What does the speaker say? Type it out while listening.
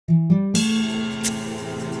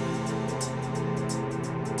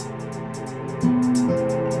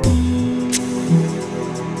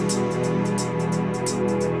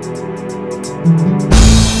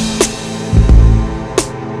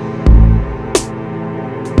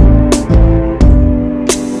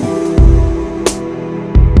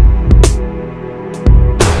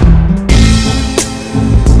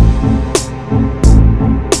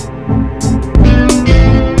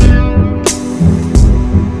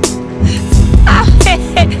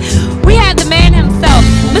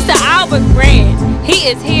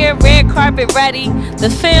carpet ready. The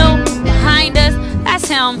film behind us, that's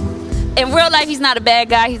him. In real life, he's not a bad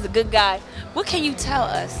guy. He's a good guy. What can you tell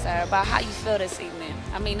us, sir, about how you feel this evening?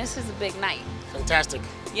 I mean, this is a big night. Fantastic.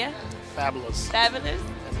 Yeah? Fabulous. Fabulous?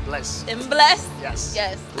 And blessed. And blessed? Yes.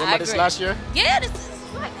 Yes. Remember this last year? Yeah, this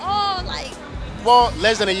is like, oh, like. Well,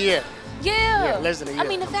 less than a year. Yeah. Less than a year. I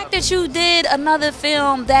mean, the fact that you did another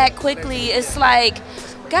film that quickly, it's like,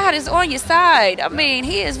 God is on your side. I mean,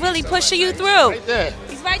 he is really pushing you through. Right there.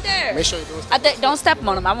 He's right there. Make sure you don't don't step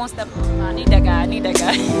on him. I won't step on him. I need that guy. I need that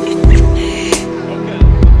guy.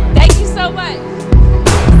 Thank you so much.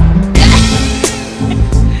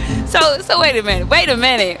 So wait a minute. Wait a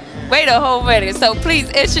minute. Wait a whole minute. So please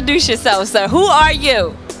introduce yourself, sir. Who are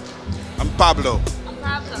you? I'm Pablo.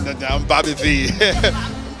 Pablo. I'm Bobby V.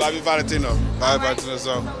 I'm Bobby Valentino. Bobby Valentino.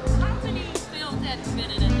 So. How many films have you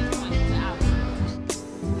been in at this point in time?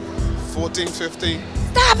 14, 15.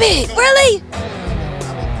 Stop it! Really?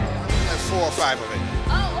 Like 4 or 5 of it.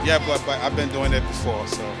 Oh, okay. Yeah, but I've been doing it before,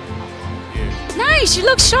 so yeah. Nice. You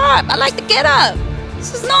look sharp. I like the get up.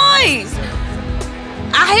 This is nice.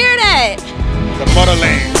 I hear that. The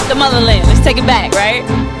motherland. The motherland. Let's take it back, right?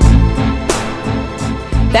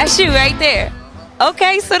 That's you right there.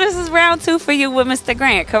 Okay, so this is round 2 for you with Mr.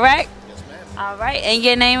 Grant, correct? Yes, ma'am. All right, and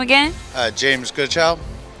your name again? James Goodchild.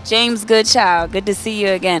 James Goodchild. Good to see you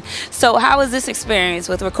again. So how was this experience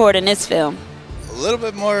with recording this film? A little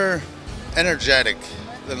bit more energetic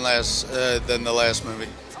than the last movie.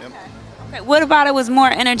 Yep. Okay, what about it was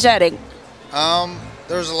more energetic?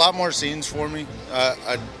 There was a lot more scenes for me.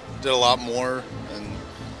 I did a lot more, and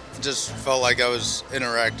just felt like I was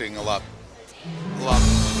interacting a lot more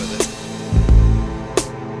with it.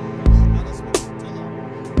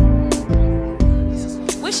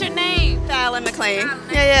 What's your name? Fallon McLean.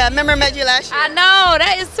 Yeah. Remember I met you last year? I know,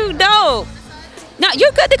 that is too dope. No,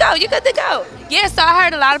 you're good to go. You're good to go. Yeah, so I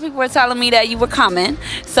heard a lot of people were telling me that you were coming,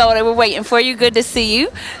 so they were waiting for you. Good to see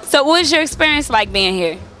you. So what was your experience like being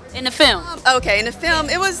here in the film? Okay, in the film,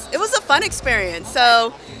 it was a fun experience.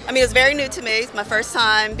 So, I mean, it was very new to me. It's my first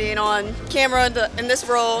time being on camera in this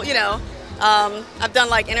role, you know. I've done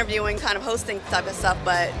like interviewing, kind of hosting type of stuff,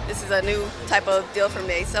 but this is a new type of deal for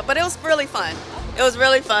me. So, but it was really fun. It was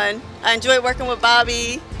really fun. I enjoyed working with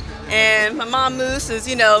Bobby and my mom Moose is,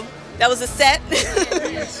 you know, that was a set.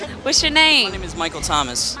 What's your name? My name is Michael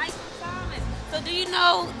Thomas. Michael Thomas. So do you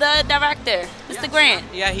know the director, Mr. Grant?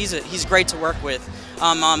 Yeah, he's great to work with.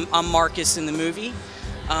 I'm Marcus in the movie.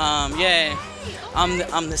 Yeah,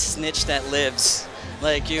 I'm the snitch that lives.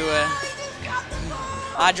 Like you,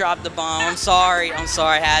 I dropped the bomb. I'm sorry.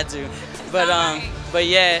 I had to. But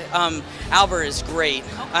yeah, Albert is great.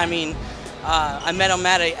 I mean, I met him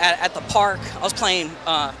at the park. I was playing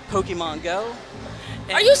Pokemon Go.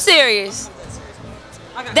 Are you serious?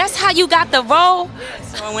 That's how you got the role? Yeah,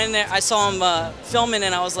 so I went there, I saw him filming,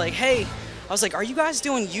 and I was like, hey, are you guys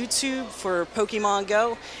doing YouTube for Pokemon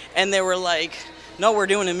Go? And they were like, no, we're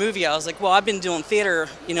doing a movie. I was like, well, I've been doing theater,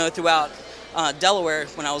 you know, throughout Delaware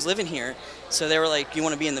when I was living here. So they were like, you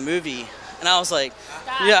want to be in the movie? And I was like,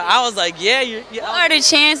 yeah, yeah. What are the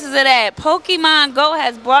chances of that? Pokemon Go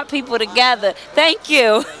has brought people together. Thank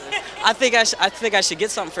you. I think I should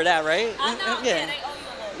get something for that, right? I know. Yeah.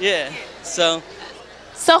 Yeah. So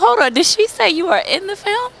hold on. Did she say you are in the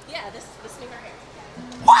film? Yeah, this me right here.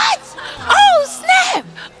 What? Oh snap!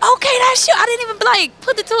 Okay, that's you. I didn't even like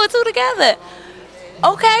put the 2 and 2 together.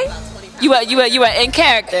 Okay. You were in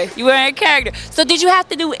character. You were in character. So did you have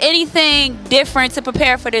to do anything different to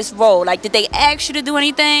prepare for this role? Like, did they ask you to do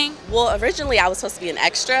anything? Well, originally I was supposed to be an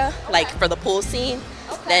extra, like for the pool scene.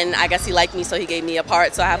 Okay. Then I guess he liked me, so he gave me a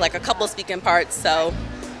part. So I have like a couple speaking parts. So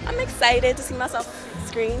I'm excited to see myself on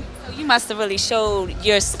screen. So you must have really showed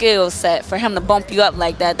your skill set for him to bump you up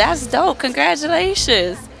like that. That's dope.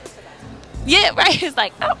 Congratulations. Yeah, right. It's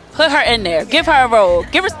like, oh, put her in there. Give her a role.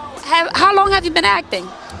 How long have you been acting?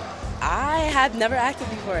 I have never acted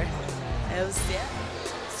before. It was, yeah.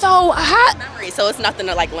 So how? Memory, so it's nothing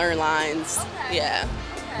to like learn lines. Okay. Yeah.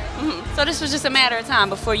 Mm-hmm. So this was just a matter of time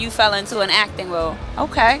before you fell into an acting role.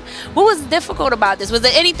 Okay. What was difficult about this? Was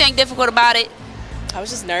there anything difficult about it? I was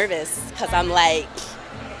just nervous because I'm like,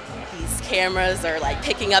 these cameras are like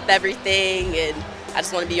picking up everything, and I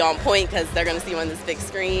just want to be on point because they're gonna see me on this big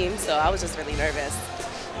screen. So I was just really nervous.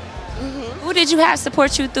 Who did you have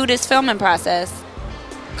support you through this filming process?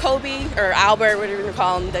 Kobe, or Albert, whatever you want to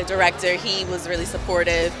call him, the director, he was really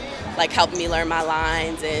supportive, like helping me learn my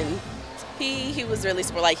lines, and he was really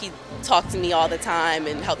supportive. Like he talked to me all the time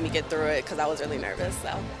and helped me get through it because I was really nervous. So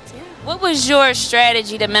yeah. What was your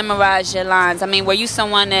strategy to memorize your lines? I mean, were you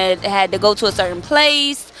someone that had to go to a certain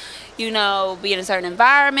place, you know, be in a certain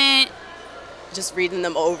environment? just reading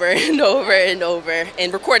them over and over and over,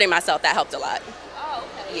 and recording myself, that helped a lot. Oh,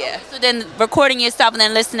 okay. Yeah. So then recording yourself and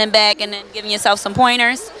then listening back and then giving yourself some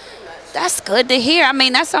pointers. That's good to hear. I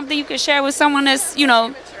mean, that's something you can share with someone that's, you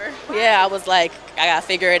know. Yeah, I was like, I gotta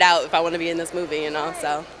figure it out if I want to be in this movie, you know.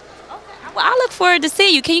 So. Okay. Well, I look forward to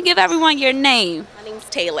seeing you. Can you give everyone your name? My name's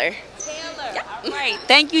Taylor. Taylor. Yep. All right.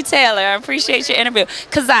 Thank you, Taylor. I appreciate your interview.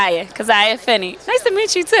 Keziah Finney. Nice to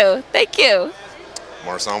meet you too. Thank you.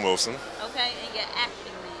 Marson Wilson. Okay, and your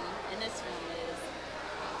acting name in this film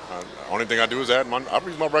is? The only thing I do is I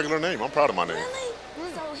use my regular name. I'm proud of my name. Really?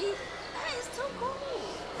 So that is too cool.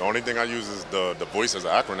 The only thing I use is the voice as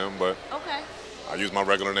an acronym, but Okay. I use my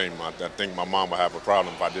regular name. I think my mom would have a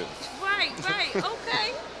problem if I didn't. Right.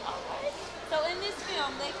 Okay. So in this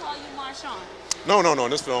film, they call you Marshawn. No. In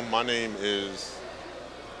this film, my name is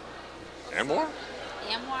Anwar.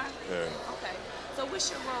 Anwar? Yeah. Okay. So what's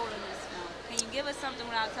your role in this film? Can you give us something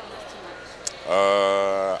without telling us too much?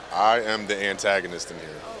 I am the antagonist in here.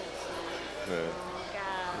 Yeah. Oh,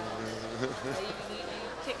 God. So you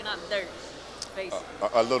kicking up dirt, basically.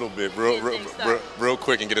 A little bit, real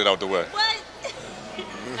quick, and get it out the way. What?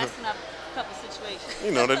 Messing up a couple situations.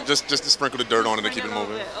 You know, just to sprinkle the dirt on it and keep it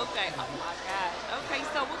moving. Okay. Oh my God. Okay.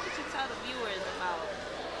 So what could you tell the viewers about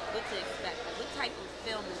what to expect? Like, what type of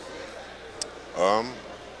film is this?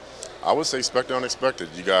 I would say expect the unexpected.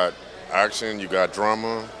 You got action, you got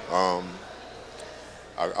drama.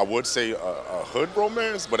 I would say a hood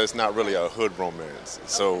romance, but it's not really a hood romance.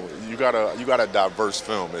 So you got a diverse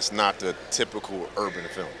film. It's not the typical urban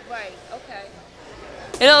film. Right. Okay.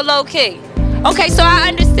 A little low key. Okay, so I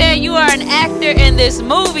understand you are an actor in this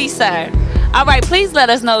movie, sir. All right, please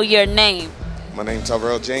let us know your name. My name's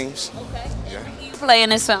Tyrell James. Okay. Yeah. Who you play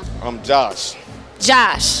in this film? I'm Josh.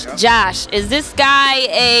 Josh. Yep. Josh. Is this guy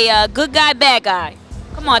a good guy, bad guy?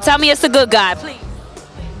 Come on, tell me it's a good guy, please.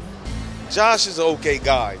 Josh is an okay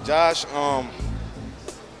guy. Josh,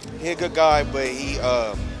 he a good guy, but he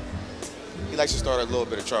likes to start a little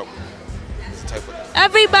bit of trouble. He's the type of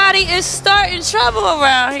Everybody is starting trouble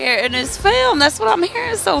around here in this film. That's what I'm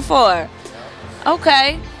hearing so far.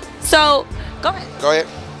 Okay. So, go ahead. Go ahead.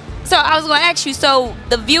 So I was going to ask you, so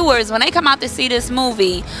the viewers, when they come out to see this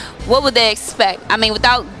movie, what would they expect? I mean,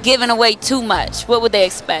 without giving away too much, what would they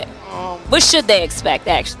expect? What should they expect,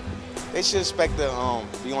 actually? They should expect to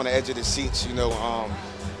be on the edge of the seats. You know,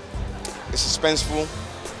 it's suspenseful,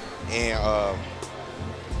 and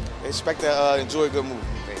they expect to enjoy a good movie.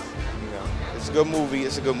 You know, it's a good movie.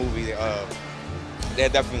 It's a good movie. They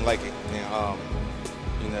definitely like it, and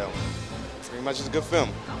you know, pretty much it's a good film.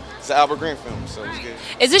 It's an Albert Green film, so it's good.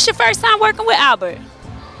 Is this your first time working with Albert?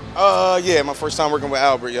 Yeah, my first time working with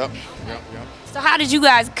Albert. Yep. So how did you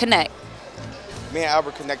guys connect? Me and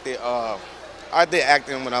Albert connected. I did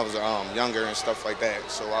acting when I was younger and stuff like that.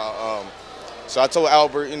 So I told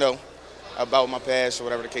Albert, you know, about my past or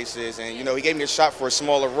whatever the case is, and you know, he gave me a shot for a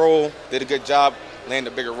smaller role. Did a good job,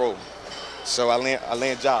 landed a bigger role. So I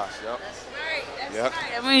land Josh. Yep. That's right. That's Yep.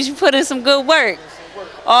 right. That means you put in some good work.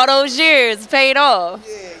 All those years paid off.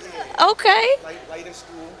 Yeah. Okay. Late in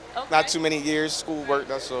school. Okay. Not too many years school work.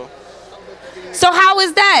 That's all. So how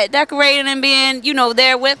was that, decorating and being, you know,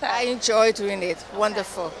 there with her? I enjoy doing it.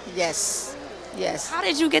 Wonderful. Yes. How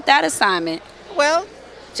did you get that assignment? Well,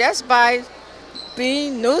 just by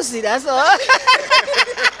being nosy, that's all.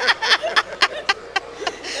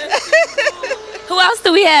 Who else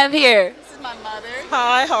do we have here? This is my mother.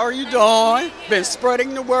 Hi, how are you doing? Been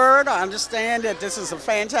spreading the word. I understand that this is a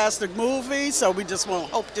fantastic movie, so we just want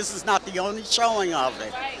to hope this is not the only showing of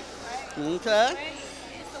it. Okay?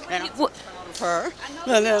 And I'm proud of her.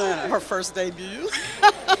 Her first debut.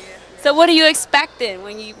 So what are you expecting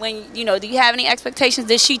when you know, do you have any expectations?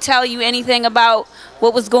 Did she tell you anything about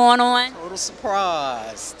what was going on? Total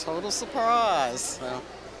surprise. So,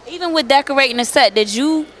 Even with decorating the set, did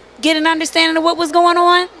you get an understanding of what was going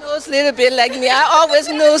on? Knows a little bit like me. I always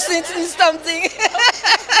know something.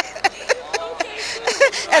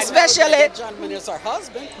 Especially. That gentleman is her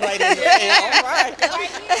husband. Right in the right.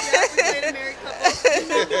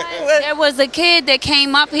 There was a kid that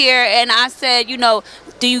came up here and I said, you know,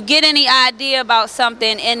 do you get any idea about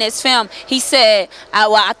something in this film? He said,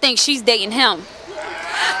 well, I think she's dating him.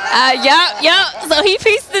 Yup. So he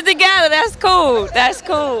pieced it together. That's cool.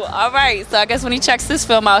 All right. So I guess when he checks this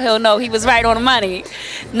film out, he'll know he was right on the money.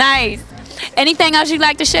 Nice. Anything else you'd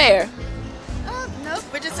like to share? No,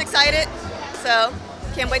 we're just excited. So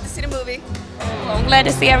can't wait to see the movie. Well, I'm glad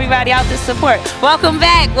to see everybody out to support. Welcome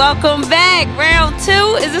back. Round 2.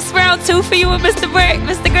 Is this round 2 for you with Mr. Grant?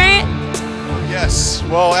 Yes.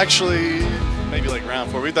 Well, actually, maybe like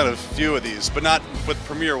round 4. We've done a few of these, but not with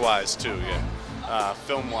premiere-wise, too. Yeah.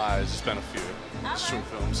 Film-wise, it's been a few short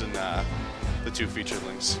films and the 2 feature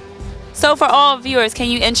lengths. So for all viewers, can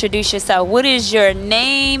you introduce yourself? What is your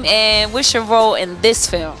name and what's your role in this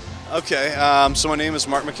film? Okay, so my name is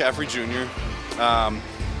Mark McCaffrey Jr.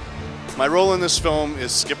 My role in this film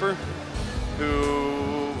is Skipper, who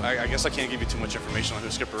I guess I can't give you too much information on who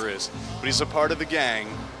Skipper is, but he's a part of the gang,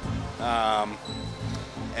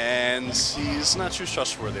 and he's not too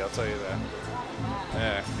trustworthy, I'll tell you that.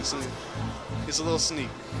 Yeah, he's a little sneak.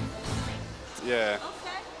 Yeah.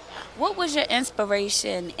 What was your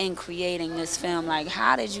inspiration in creating this film? Like,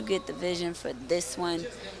 how did you get the vision for this one?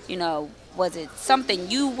 You know, was it something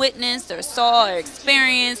you witnessed or saw or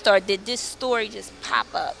experienced, or did this story just pop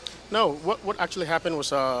up? No, what actually happened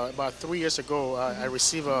was about 3 years ago, I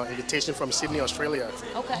received an invitation from Sydney, Australia,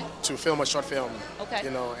 to film a short film. Okay.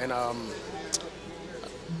 You know, and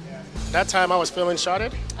that time I was filming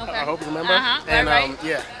Shotted. Okay. I hope you remember. And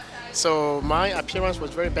yeah, so my appearance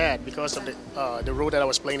was very bad because of the role that I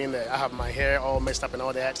was playing in there. I have my hair all messed up and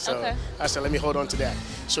all that. So I said, let me hold on to that.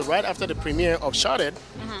 So right after the premiere of Shotted,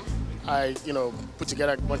 I, put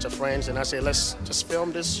together a bunch of friends and I said, let's just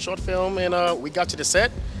film this short film. And we got to the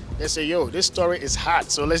set. They say, yo, this story is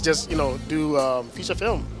hot, so let's just, do feature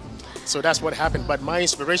film. So that's what happened. But my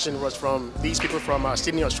inspiration was from these people from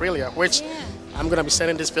Sydney, Australia, which I'm going to be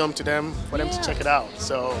sending this film to them for them to check it out.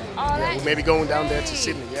 So we may be going down there to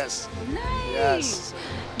Sydney, yes. Nice. Yes.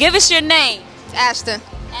 Give us your name. Ashton.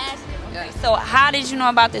 Ashton. Okay. So how did you know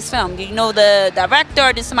about this film? Do you know the director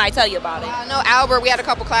or did somebody tell you about it? I know Albert. We had a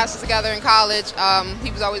couple classes together in college.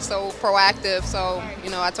 He was always so proactive, so,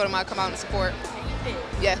 I told him I'd come out and support.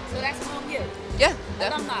 Yeah. So that's from you? Yeah,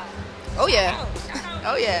 definitely. Oh, yeah.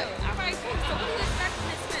 Oh, yeah. All right, cool. So what do you expect from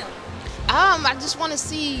this film? I just want to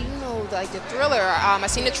see, like the thriller. I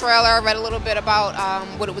seen the trailer, read a little bit about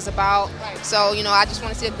what it was about. So, I just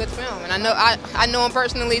want to see a good film. And I know him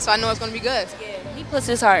personally, so I know it's going to be good. Yeah, he puts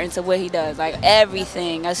his heart into what he does, like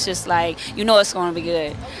everything. It's just like, it's going to be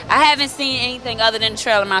good. I haven't seen anything other than the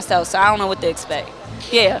trailer myself, so I don't know what to expect.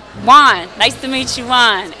 Yeah, Juan. Nice to meet you,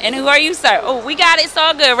 Juan. And who are you, sir? Oh, we got it. It's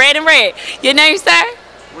all good. Red and red. Your name, sir?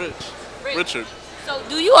 Richard. So,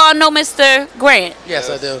 do you all know Mr. Grant? Yes,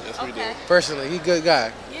 I do. Yes, we do. Personally, he's a good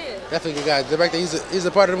guy. Yeah. Definitely a good guy. The director, he's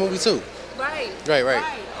a part of the movie too. Right. Right.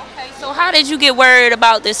 Okay. So, how did you get word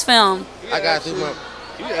about this film? I got through my.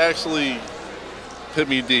 He actually hit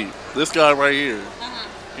me deep. This guy right here.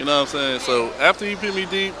 You know what I'm saying? So after he hit me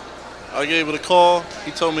deep, I gave it a call.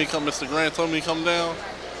 He told me Mr. Grant told me to come down.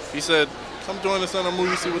 He said, come join us on the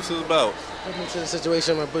movie, see what this is about. Put me to the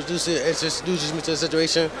situation. My producer introduced me to the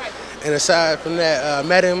situation. And aside from that,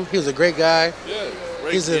 met him. He was a great guy. Yeah,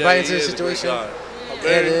 great. He's invited to the situation. At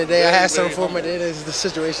the end of the day, I had something for him at the end of the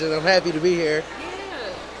situation. I'm happy to be here.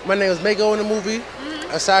 Yeah. My name is Mako in the movie.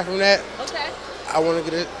 Aside from that, I want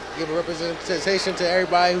to give a representation to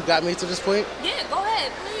everybody who got me to this point. Yeah, go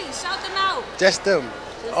ahead, please. Shout them out. Just them.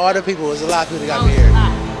 All the people. There's a lot of people that got me here.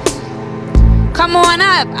 Come on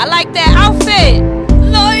up. I like that outfit.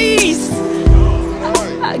 Nice.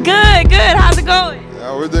 Good. How's it going?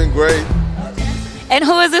 Yeah, we're doing great. And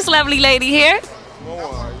who is this lovely lady here?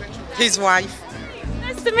 His wife.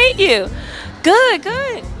 Nice to meet you. Good.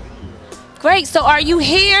 Great. So are you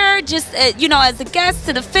here just, as a guest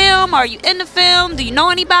to the film? Are you in the film? Do you know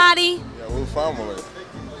anybody? Yeah, we're family.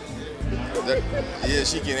 Yeah,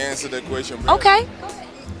 she can answer that question. Okay.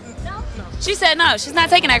 She said no. She's not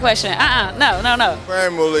taking that question. No.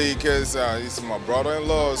 Family, because he's my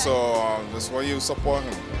brother-in-law, so that's why you support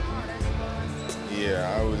him.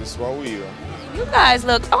 Yeah, that's why we are. You guys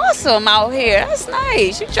look awesome out here. That's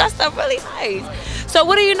nice. You dressed up really nice. So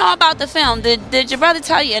what do you know about the film? Did your brother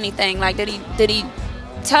tell you anything? Like, did he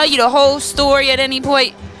tell you the whole story at any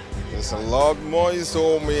point? There's a lot more he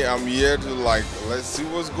told me. I'm here to let's see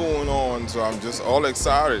what's going on. So I'm just all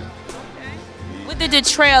excited. What did the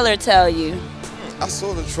trailer tell you? I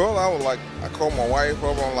saw the trailer. I called my wife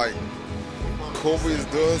up. I'm like, Kobe's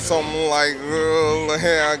doing something like,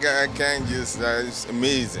 I can't just, it's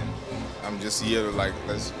amazing. I'm just here to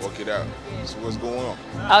let's work it out. See what's going on.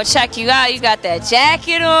 I'll check you out. You got that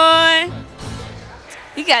jacket on.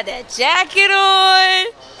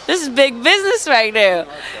 This is big business right now.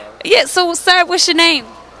 Yeah, so sir, what's your name?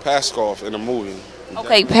 Paskoff in the movie.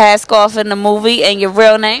 Okay, Paskoff in the movie, and your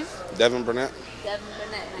real name? Devin Burnett.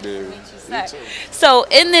 Yeah. So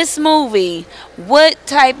in this movie, what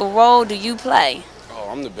type of role do you play? Oh,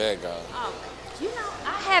 I'm the bad guy.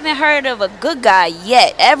 I haven't heard of a good guy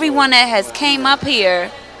yet. Everyone that has came up here.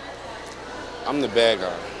 I'm the bad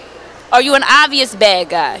guy. Are you an obvious bad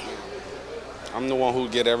guy? I'm the one who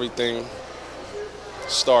get everything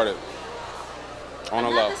started on a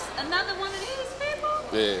level. Another one of these?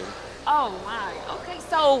 Yeah. Oh my. Okay,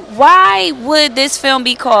 so why would this film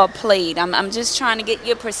be called Played? I'm just trying to get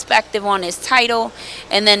your perspective on this title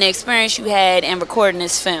and then the experience you had in recording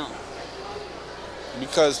this film.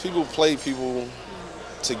 Because people play people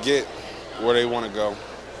to get where they want to go,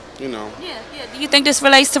 you know. Yeah. Do you think this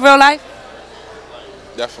relates to real life?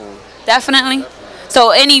 Definitely. Definitely. So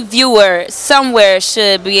any viewer somewhere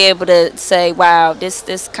should be able to say, wow,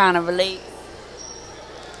 this kind of relates.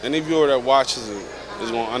 Any viewer that watches it is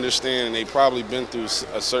going to understand, and they probably been through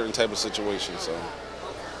a certain type of situation. So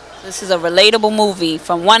this is a relatable movie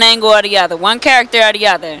from one angle or the other, one character or the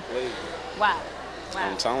other. Wow.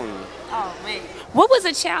 I'm telling you. Oh man. What was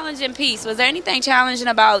a challenging piece? Was there anything challenging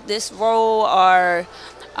about this role, or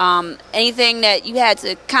anything that you had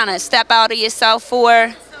to kind of step out of yourself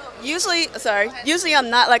for? Usually I'm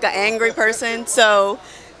not like an angry person, so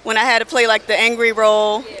when I had to play like the angry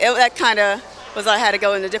role, that kind of was I had to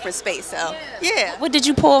go in a different space. So yeah. What did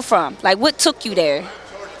you pull from? Like, what took you there?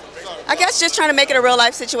 I guess just trying to make it a real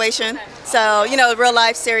life situation. So, you know, real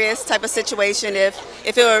life serious type of situation. If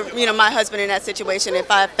it were, you know, my husband in that situation,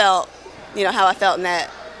 if I felt, you know, how I felt in that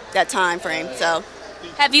time frame. So,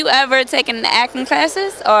 have you ever taken acting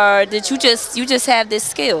classes, or did you just have this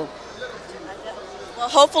skill? Well,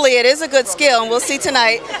 hopefully it is a good skill, and we'll see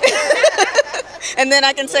tonight. And then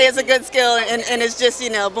I can say it's a good skill, and it's just, you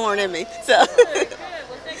know, born in me. So,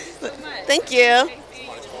 thank you.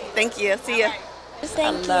 Thank you. See ya.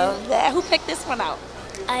 Thank you. That. Who picked this one out?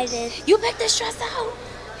 I did. You picked this dress out?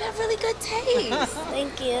 You have really good taste.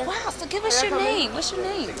 Thank you. Wow, so give us your name. What's your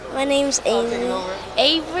name? My name's Amy.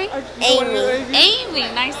 Avery? Amy. Amy,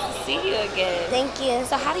 nice to see you again. Thank you.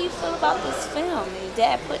 So how do you feel about this film? Your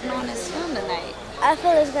dad putting on this film tonight? I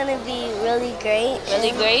feel it's going to be really great.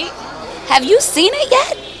 Really great? Have you seen it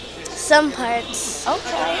yet? Some parts.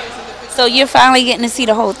 Okay. So you're finally getting to see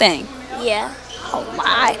the whole thing? Yeah. Oh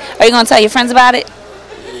my. Are you going to tell your friends about it?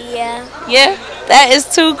 Yeah. Yeah? That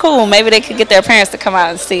is too cool. Maybe they could get their parents to come out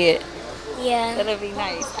and see it. Yeah. That'll be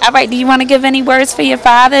nice. All right, do you want to give any words for your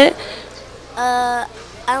father? I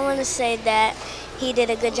want to say that he did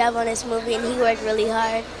a good job on this movie and he worked really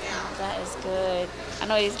hard. Oh, that is good. I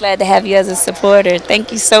know he's glad to have you as a supporter.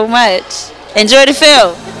 Thank you so much. Enjoy the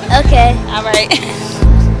film. Okay. All right.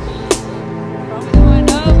 Going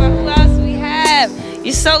over, who else we have?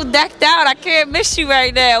 You're so decked out. I can't miss you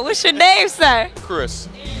right now. What's your name, sir? Chris.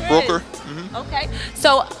 Brooker. Okay.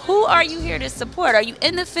 So who are you here to support? Are you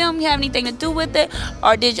in the film? You have anything to do with it?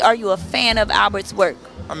 Or are you a fan of Albert's work?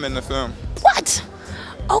 I'm in the film. What?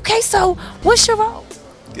 Okay, so what's your role?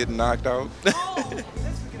 Getting knocked out.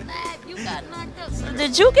 You got knocked out. So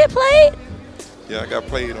did you get played? Yeah, I got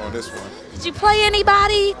played on this one. Did you play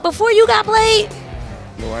anybody before you got played?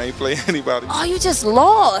 No, I ain't play anybody. Oh, you just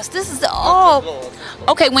lost. This is the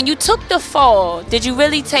Okay, when you took the fall, did you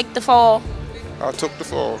really take the fall? I took the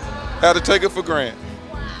fall. Had to take it for granted.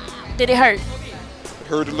 Did it hurt? It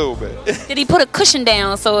hurt a little bit. Did he put a cushion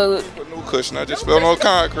down so it... Put no cushion. I just fell on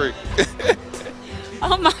concrete.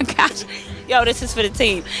 Oh my gosh. Yo, this is for the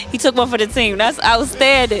team. He took one for the team. That's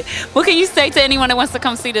outstanding. What can you say to anyone that wants to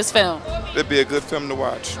come see this film? It'd be a good film to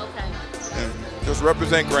watch. Okay. And just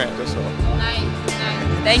represent Grant, that's all. Nice.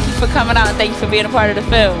 Thank you for coming out and thank you for being a part of the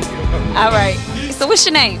film. All right. So what's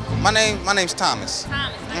your name? My name's Thomas.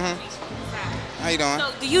 Thomas. How you doing?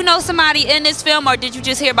 So do you know somebody in this film, or did you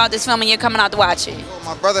just hear about this film and you're coming out to watch it?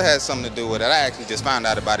 Well, my brother had something to do with it. I actually just found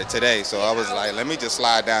out about it today, so I was like, let me just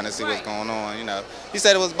slide down and see what's going on. You know, he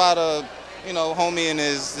said it was about a, you know, homie and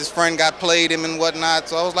his friend got played him and whatnot.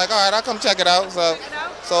 So I was like, all right, I'll come check it out. So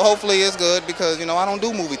hopefully it's good because you know I don't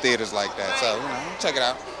do movie theaters like that. So you know, check it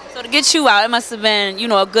out. So to get you out, it must have been, you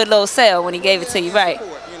know, a good little sale when he gave it to you, right?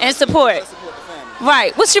 And support.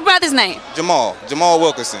 Right. What's your brother's name? Jamal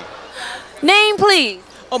Wilkerson. Name, please.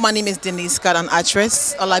 Oh, my name is Denise, got an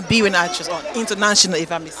actress, or like being an actress, or international,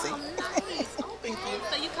 if I may say. Thank you.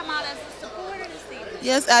 So you come out as a supporter this season?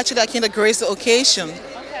 Yes, actually, I came to grace the occasion.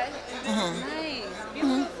 Okay. Nice.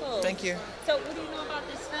 Beautiful. Thank you. So what do you know about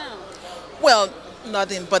this film? Well,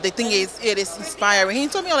 nothing, but the thing is, it is inspiring. He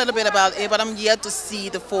told me a little bit about it, but I'm yet to see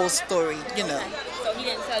the full story, you know. So he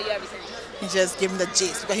didn't tell you everything? He just gave me the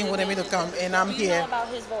gist, because he wanted me to come, and I'm Do you here. know about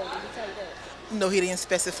his role? Did he tell you that? No, he didn't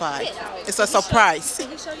specify. It's a surprise. Did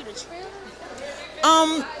he show you the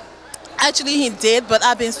trailer? Actually, he did, but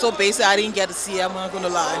I've been so busy, I didn't get to see it, I'm not going to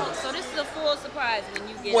lie. So this is a full surprise when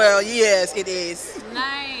you get Well, it. yes, it is.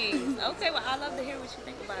 Nice. Okay, well, I'd love to hear what you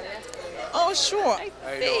think about it. Oh, sure.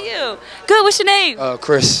 See you. Good, what's your name?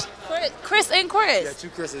 Chris. Chris and Chris. Yeah, two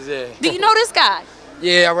Chris's, yeah. Do you know this guy?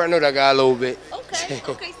 Yeah, I know that guy a little bit. Okay.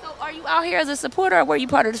 Okay. So are you out here as a supporter, or were you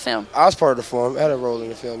part of the film? I was part of the film. I had a role in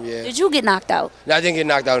the film, yeah. Did you get knocked out? No, I didn't get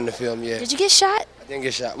knocked out in the film, yeah. Did you get shot? I didn't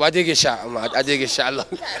get shot. Well, I did get shot. I did get shot. Look,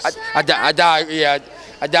 I died, yeah.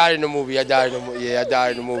 I died in the movie. I died in the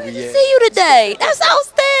movie, yeah. See you today. That's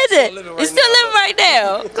outstanding. You're still living right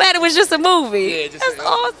now. Glad it was just a movie. Yeah, that's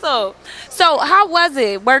awesome. So how was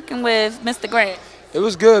it working with Mr. Grant? It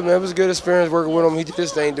was good, man. It was a good experience working with him. He did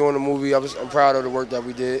his thing doing the movie. I'm proud of the work that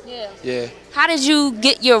we did. Yeah. How did you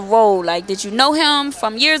get your role? Like, did you know him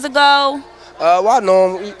from years ago? Well, I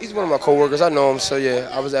know him. He's one of my coworkers. I know him, so yeah,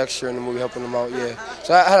 I was extra in the movie helping him out. Yeah.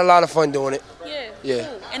 So I had a lot of fun doing it. Yeah.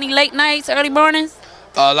 Cool. Any late nights, early mornings?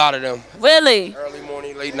 A lot of them. Really? Early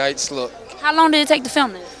morning, late nights. Look. How long did it take to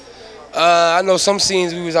film this? I know some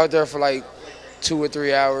scenes we was out there for like 2 or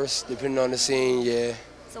 3 hours, depending on the scene. Yeah.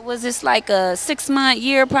 So was this like a 6-month,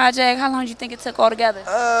 year project? How long do you think it took altogether?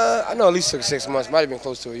 I know at least took 6 months. Might have been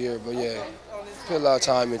close to a year, but yeah, put a lot of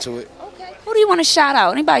time into it. Okay. Who do you want to shout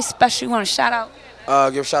out? Anybody special you want to shout out?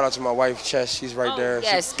 Give a shout out to my wife, Chess. She's right there.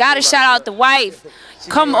 Yes, gotta shout out the wife.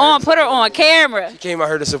 Come on, put her on camera. She came out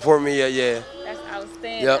here to support me. Yeah. That's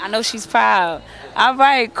outstanding. Yep. I know she's proud. All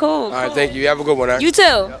right, cool. All right, thank you. Have a good one. Right? You too.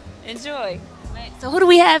 Yep. Enjoy. So who do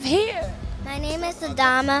we have here? My name is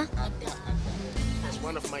Adama. That's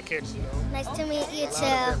one of my kids, you know. Nice to meet you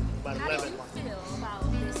too. About 11.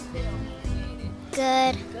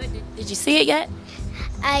 Good. Did you see it yet?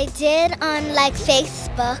 I did on like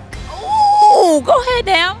Facebook. Oh, go ahead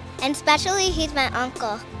now. And especially he's my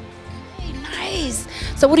uncle. Hey, nice.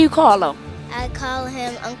 So what do you call him? I call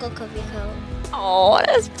him Uncle Kobiko. Oh,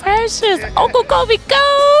 that's precious. Uncle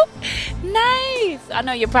Kobiko. Nice. I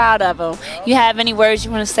know you're proud of him. You have any words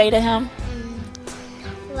you want to say to him?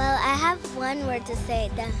 Well, I have one word to say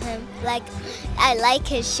to him. Like, I like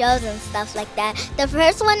his shows and stuff like that. The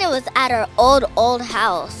first one, it was at our old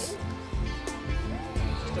house.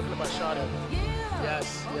 Talking about Shawty.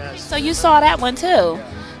 Yes. So you saw that one too?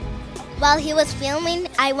 While he was filming,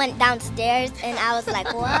 I went downstairs and I was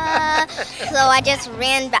like, what? So I just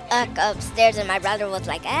ran back upstairs and my brother was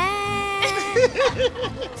like,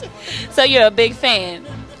 So you're a big fan.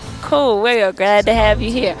 Cool, we're glad to have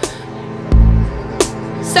you here.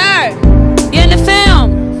 Sir, you're in the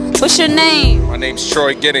film. What's your name? My name's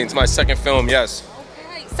Troy Giddings. My second film, yes.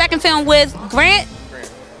 Okay. Second film with Grant?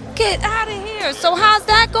 Get out of here. So how's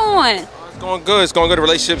that going? It's going good. It's going good. The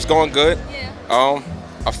relationship's going good. Yeah.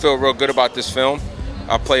 I feel real good about this film.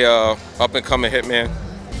 I play a up-and-coming hitman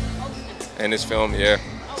in this film, yeah.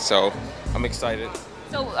 So I'm excited.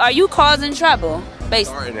 So are you causing trouble,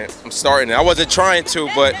 basically? I'm starting it. I wasn't trying to,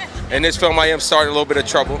 but in this film I am starting a little bit of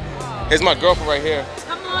trouble. Here's my girlfriend right here.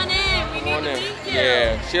 Come on in. We need to meet you.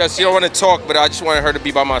 Yeah. She don't want to talk, but I just wanted her to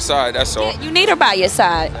be by my side. That's all. You need her by your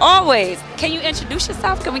side, always. Can you introduce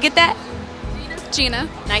yourself? Can we get that? Gina.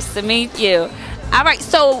 Nice to meet you. All right,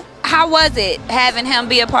 so how was it having him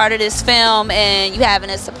be a part of this film and you having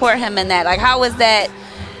to support him in that? Like, how was that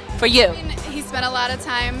for you? I mean, he spent a lot of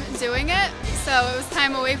time doing it, so it was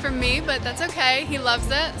time away from me, but that's okay. He loves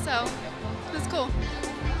it, so it was cool.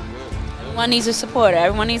 Everyone needs a supporter.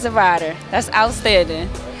 Everyone needs a rider. That's outstanding.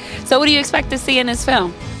 So what do you expect to see in this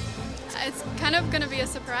film? It's kind of going to be a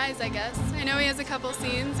surprise, I guess. I know he has a couple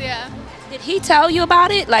scenes, yeah. Did he tell you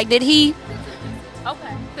about it? Like, did he?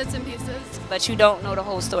 Okay. Bits and pieces. But you don't know the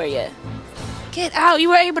whole story yet. Get out. You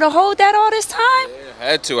were able to hold that all this time?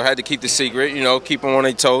 Yeah, I had to keep the secret, you know, keep them on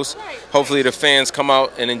their toes. Hopefully the fans come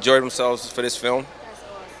out and enjoy themselves for this film.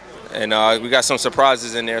 And we got some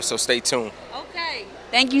surprises in there, so stay tuned. Okay.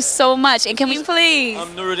 Thank you so much. And can we please? I'm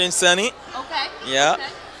Nuruddin Sani. Okay. Yeah. Okay.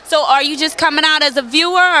 So are you just coming out as a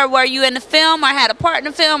viewer, or were you in the film, or had a part in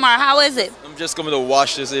the film, or how is it? I'm just coming to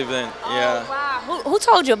watch this event. Oh, yeah. Wow. Who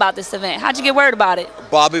told you about this event? How'd you get word about it?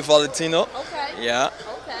 Bobby Valentino. Okay. Yeah.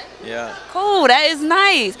 Okay. Yeah. Cool. That is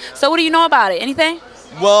nice. So what do you know about it? Anything?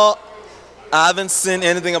 Well, I haven't seen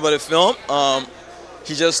anything about the film.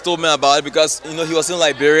 He just told me about it because, you know, he was in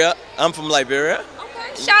Liberia. I'm from Liberia.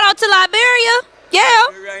 Okay. Shout out to Liberia. Yeah.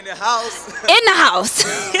 Liberia in the house. In the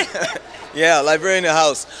house. Yeah, Liberia in the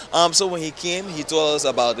house. So when he came, he told us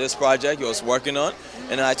about this project he was working on,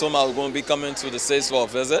 and I told him I was going to be coming to the States for a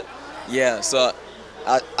visit. Yeah, so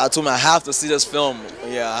I told him I have to see this film.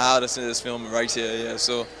 Yeah, I have to see this film right here. Yeah,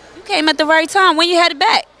 so. You came at the right time. When you headed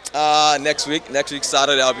back? Next week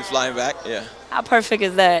Saturday I'll be flying back. Yeah. How perfect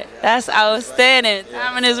is that? That's outstanding. Yeah.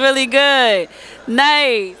 Timing is really good.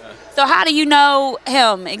 Nice. So how do you know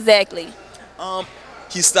him exactly?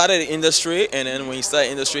 He started the industry, and then when he started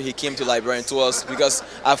the industry, he came to Liberia and told us, because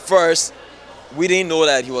at first, we didn't know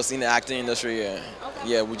that he was in the acting industry.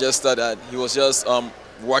 Yeah, we just thought that he was just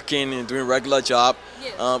working and doing regular job.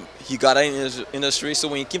 He got in the industry. So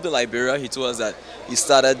when he came to Liberia, he told us that he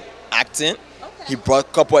started acting. He brought a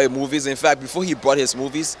couple of movies. In fact, before he brought his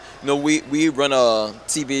movies, we run a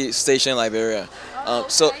TV station in Liberia.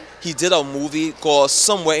 So he did a movie called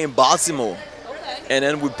Somewhere in Baltimore. And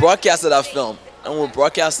then we broadcasted that film. And when we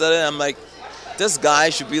broadcasted it, I'm like, this guy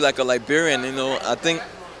should be like a Liberian, I think.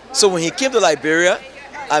 So when he came to Liberia,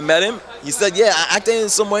 I met him. He said, yeah, I acted in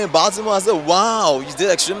Somewhere in Baltimore. I said, wow, you did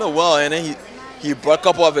extremely well. And then he brought a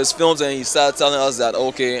couple of his films and he started telling us that,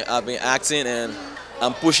 okay, I've been acting and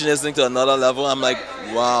I'm pushing this thing to another level. I'm like,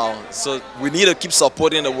 wow. So we need to keep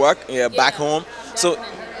supporting the work back home. So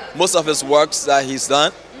most of his works that he's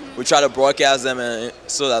done, we try to broadcast them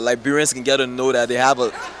so that Liberians can get to know that they have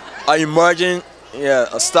an emerging,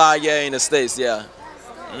 a star here in the States,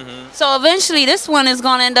 So eventually this one is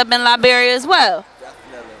going to end up in Liberia as well.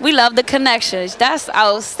 We love the connections. That's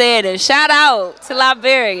outstanding. Shout out to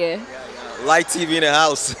Liberia. Light TV in the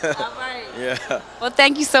house. Yeah. Well,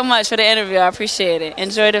 thank you so much for the interview. I appreciate it.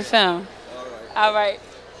 Enjoy the film. All right.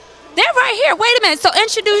 They're right here. Wait a minute. So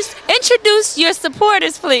introduce your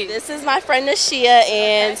supporters, please. This is my friend Nashia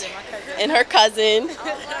and her cousin.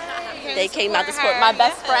 They came out to support my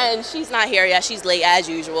best friend. She's not here yet. She's late as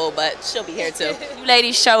usual, but she'll be here too. You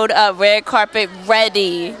ladies showed up red carpet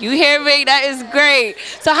ready. You hear me? That is great.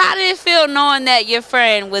 So how did it feel knowing that your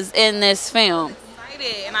friend was in this film?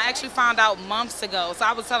 And I actually found out months ago. So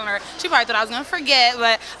I was telling her, she probably thought I was going to forget,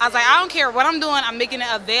 but I was like, I don't care what I'm doing, I'm making it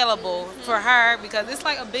available for her because it's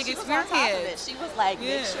like a big experience. She was like,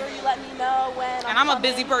 make sure you let me know when. And I'm a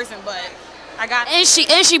busy person, but I got. And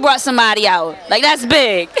she brought somebody out. Like, that's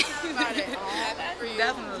big.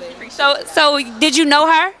 Definitely. So did you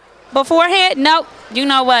know her beforehand? Nope. You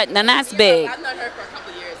know what? Then that's big. I've known her for a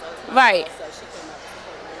couple years. Right.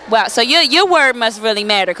 Wow, so your word must really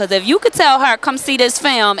matter, because if you could tell her, come see this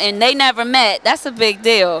film, and they never met, that's a big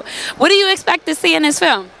deal. What do you expect to see in this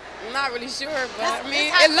film? I'm not really sure, but I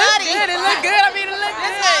mean, it looks good. It looked good. I mean, it looked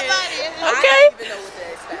good. Okay. I don't even know what to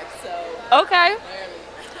expect, so. Okay.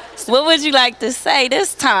 So what would you like to say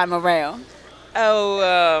this time around?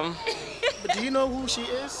 But do you know who she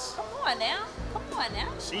is? Come on now.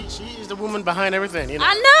 She is the woman behind everything. You know?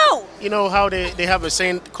 I know. You know how they have a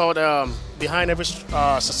saying called behind every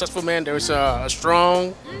successful man there is a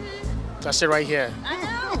strong. That's it right here. I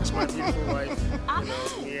know. That's my beautiful wife.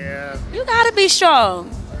 Yeah. You gotta be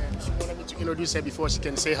strong. She wanted me to introduce her before she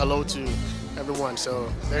can say hello to everyone.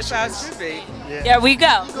 So there she is. Yeah. There we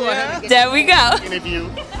go. There we go. Interview.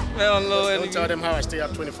 Well, Lord. Don't tell them how I stay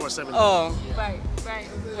up 24/7. Oh. Right.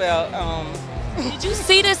 Well, Did you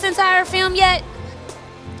see this entire film yet?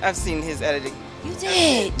 I've seen his editing.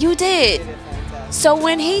 You did. So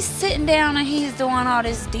when he's sitting down and he's doing all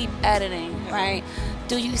this deep editing, right?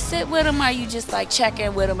 Do you sit with him, or you just like check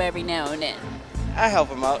in with him every now and then? I help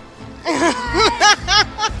him out.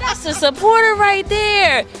 That's a supporter right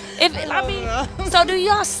there. So do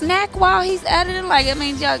y'all snack while he's editing? Like, I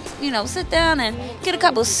mean, y'all, sit down and get a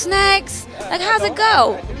couple snacks. Like, how's it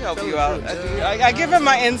go? I help you out. I give him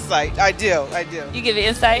my insight. I do. You give it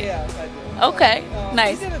insight? Yeah, I do. Okay,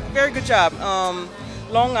 nice. He did a very good job.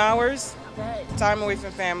 Long hours, time away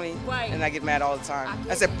from family, and I get mad all the time.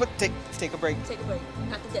 I said, take a break. Take a break.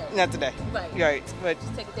 Not today. Not today. Right. But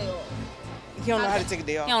just take a day off. He don't know how to take a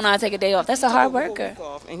day off. He don't know how to take a day off. That's a hard worker.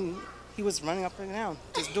 And he was running up and down,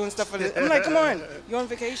 just doing stuff for this. I'm like, come on, you're on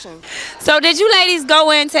vacation. So did you ladies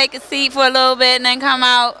go in, take a seat for a little bit, and then come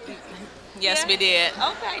out? Yes, we did.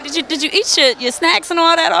 Okay. Did you eat your snacks and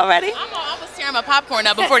all that already? I was tearing my popcorn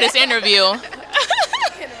up before this interview. I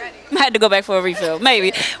had to go back for a refill,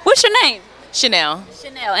 maybe. What's your name? Chanel.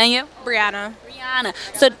 Chanel. And you? Brianna.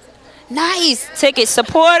 So, nice. Ticket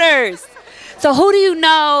supporters. So who do you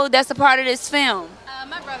know that's a part of this film?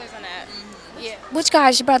 My brother's in that. Yeah. Which guy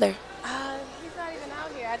is your brother? He's not even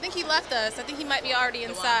out here. I think he left us. I think he might be already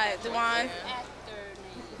inside. Dewan.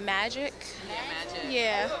 Magic.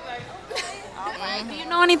 Yeah. Do you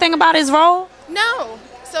know anything about his role? No.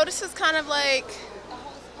 So this is kind of like,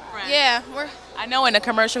 yeah, I know in the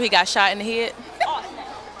commercial he got shot in the head.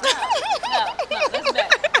 That's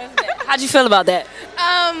bad. How'd you feel about that?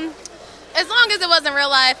 As long as it wasn't real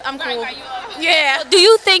life, I'm cool. Yeah. Do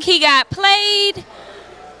you think he got played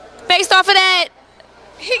based off of that?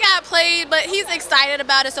 He got played, but he's excited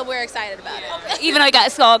about it, so we're excited about it. Okay. Even though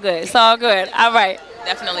it's all good. It's all good. All right.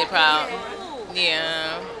 Definitely proud.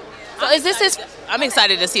 Yeah. So is this his? I'm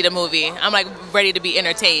excited to see the movie. I'm like ready to be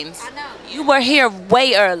entertained. You were here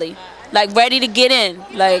way early, like ready to get in,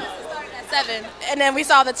 like. At 7, and then we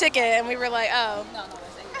saw the ticket, and we were like, oh.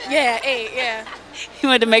 Yeah, 8. Yeah. You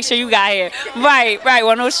wanted to make sure you got here. Right.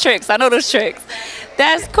 One of those tricks. I know those tricks.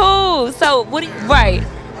 That's cool. So what? Right.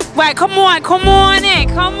 Come on in.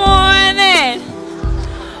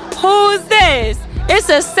 Who's this? It's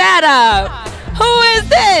a setup. Who is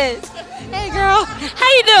this? Hey, girl. How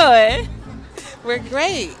you doing? We're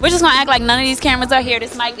great. We're just gonna act like none of these cameras are here.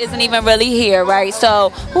 This mic isn't even really here, right? So,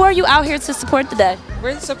 who are you out here to support today?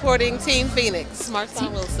 We're supporting Team Phoenix,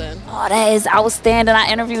 Marshawn Wilson. Oh, that is outstanding.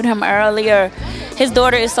 I interviewed him earlier. His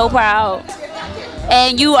daughter is so proud.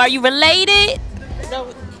 And are you related? No,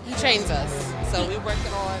 he trains us, so we're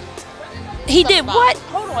working on. He did what?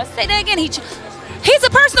 Hold on, say that again. He's a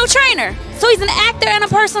personal trainer. So he's an actor and a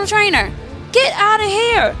personal trainer. Get out of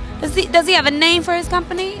here. Does he have a name for his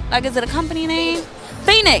company? Like, is it a company name?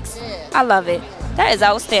 Phoenix. Yeah. I love it. That is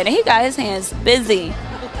outstanding. He got his hands busy.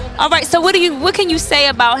 All right, so what can you say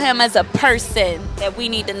about him as a person that we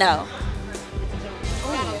need to know?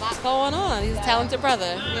 Got a lot going on. He's a talented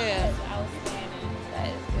brother. Yeah.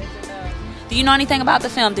 Do you know anything about the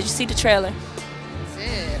film? Did you see the trailer?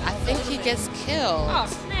 I think he gets killed. Oh,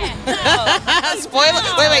 snap. Spoiler.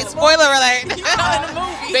 Wait. Spoiler alert. You know in the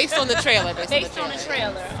movie. Based on the trailer. Based on the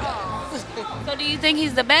trailer. Oh. So do you think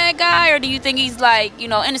he's the bad guy, or do you think he's like,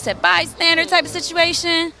 innocent bystander type of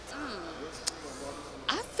situation?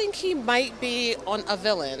 I think he might be on a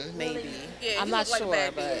villain, maybe. Yeah, I'm not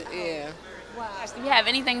sure, but yeah. Do you have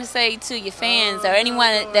anything to say to your fans or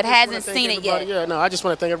anyone that hasn't seen it yet? Yeah, no, I just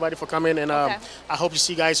want to thank everybody for coming, and I hope you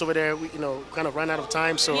see you guys over there. We, kind of ran out of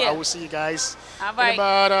time, so I will see you guys in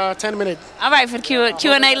about 10 minutes. All right, for the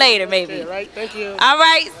Q&A later, maybe. Okay, right, thank you. All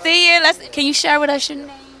right, see you. Can you share with us your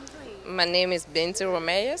name? My name is Binti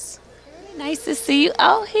Romeyes. Nice to see you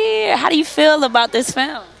out here. How do you feel about this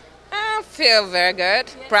film? I feel very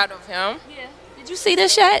good. Proud of him. Yeah. Did you see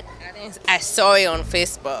this yet? I saw it on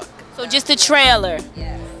Facebook. So just the trailer.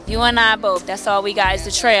 Yeah. You and I both. That's all we got is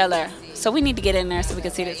the trailer. So we need to get in there so we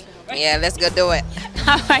can see this. Yeah, let's go do it.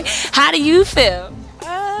 All right. How do you feel?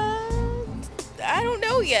 I don't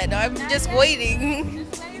know yet. I'm just waiting.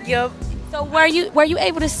 Yep. So were you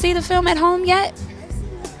able to see the film at home yet?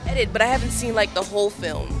 I did, but I haven't seen like the whole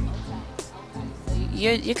film.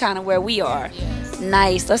 You're kind of where we are.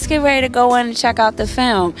 Nice. Let's get ready to go in and check out the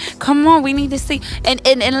film. Come on, we need to see. And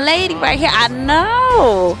lady right here, I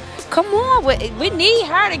know. Come on, we need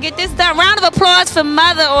her to get this done. Round of applause for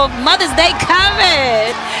Mother's Day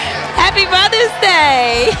coming. Happy Mother's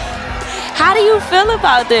Day. How do you feel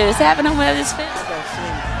about this, having him wear this film? I'm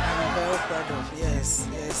very proud of, yes.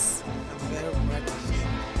 I'm very proud of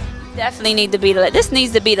him. Definitely need to be this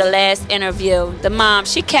needs to be the last interview. The mom,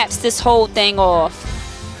 she caps this whole thing off.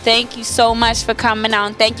 Thank you so much for coming out,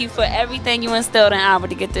 and thank you for everything you instilled in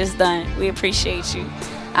Albert to get this done. We appreciate you.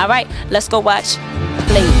 All right, let's go watch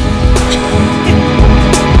Blade.